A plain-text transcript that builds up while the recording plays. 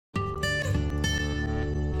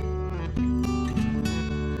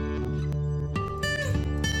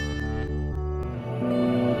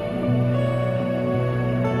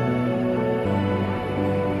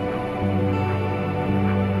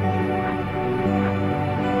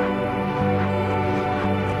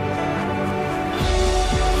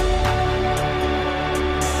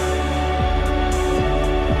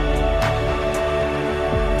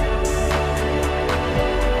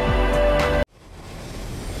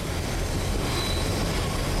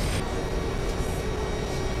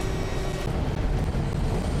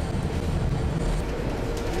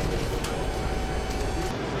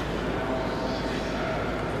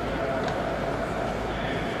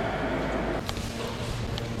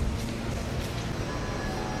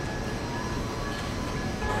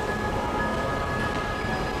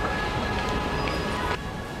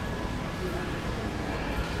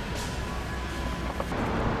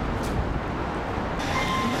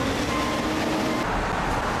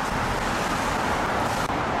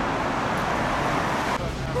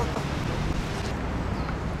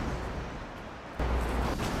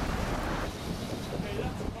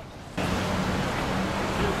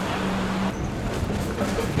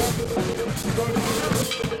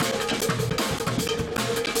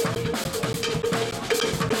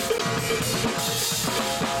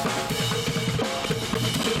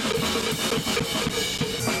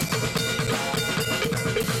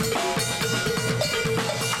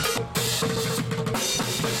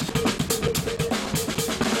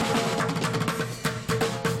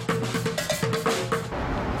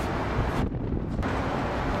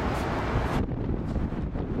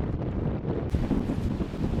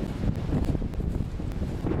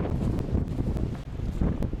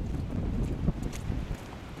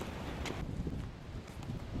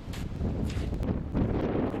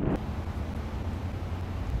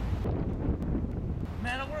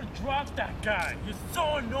Drop that guy. You're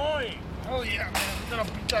so annoying. Oh yeah, man. We're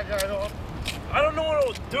gonna beat that guy up. I don't know what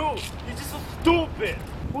I'll do. You're just so stupid.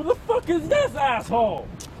 Who the fuck is this asshole?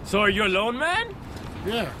 So are you alone, man?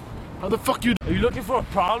 Yeah. How the fuck you? Are you looking for a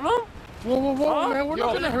problem? Whoa, Huh? man. We're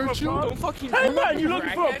not gonna hurt you. Don't fucking. Hey, man, you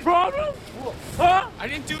looking for a problem? Huh? I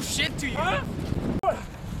didn't do shit to you. Huh?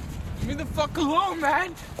 Leave me the fuck alone,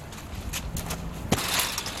 man.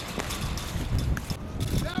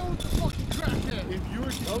 That was the fucking crackhead. If you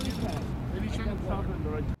were maybe he's trying to stop in the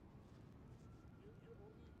right.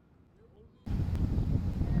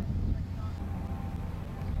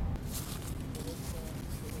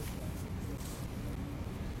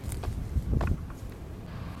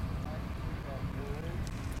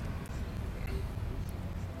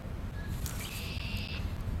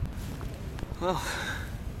 Well,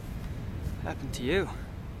 happened to you.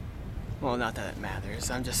 Well, not that it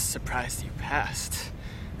matters. I'm just surprised you passed.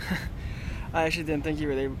 I actually didn't think you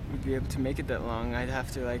really would be able to make it that long. I'd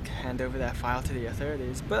have to like hand over that file to the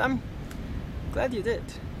authorities. But I'm glad you did.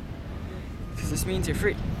 Because this means you're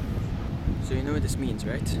free. So you know what this means,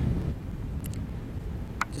 right?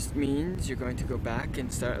 This means you're going to go back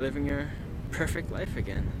and start living your perfect life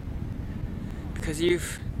again. Because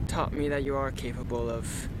you've taught me that you are capable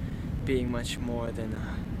of being much more than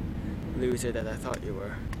a loser that I thought you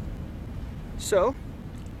were. So,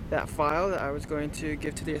 that file that I was going to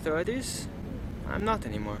give to the authorities, I'm not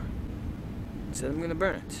anymore. Instead, I'm gonna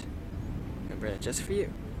burn it. I'm gonna burn it just for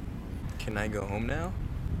you. Can I go home now?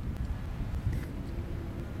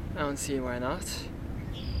 I don't see why not.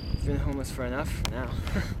 You've been homeless for enough now.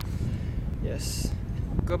 Yes.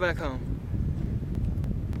 Go back home.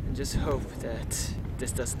 And just hope that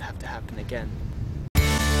this doesn't have to happen again.